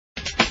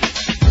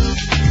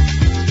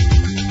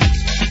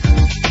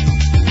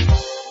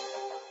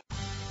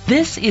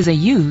This is a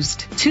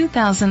used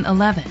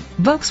 2011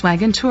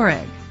 Volkswagen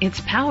Touareg. It's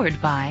powered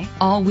by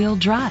all-wheel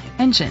drive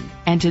engine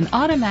and an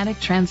automatic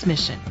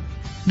transmission.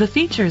 The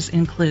features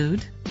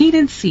include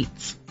heated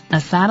seats,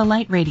 a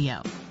satellite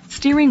radio,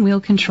 steering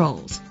wheel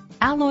controls,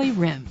 alloy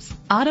rims,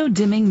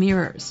 auto-dimming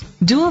mirrors,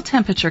 dual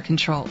temperature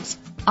controls,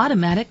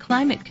 automatic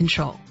climate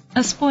control,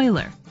 a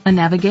spoiler, a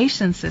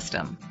navigation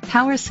system,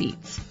 power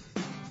seats.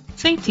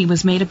 Safety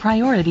was made a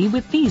priority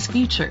with these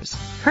features: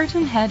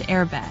 curtain head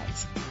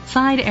airbags,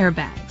 side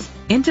airbags,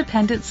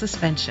 independent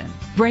suspension,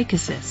 brake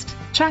assist,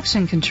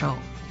 traction control,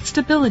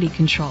 stability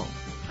control,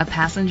 a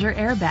passenger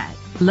airbag,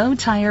 low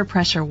tire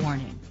pressure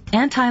warning,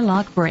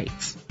 anti-lock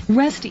brakes.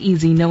 Rest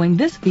easy knowing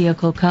this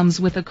vehicle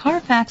comes with a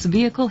Carfax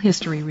Vehicle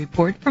History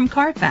Report from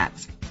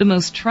Carfax, the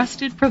most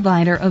trusted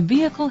provider of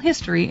vehicle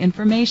history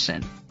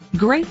information.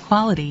 Great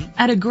quality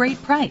at a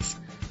great price.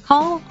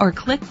 Call or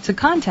click to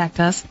contact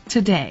us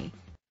today.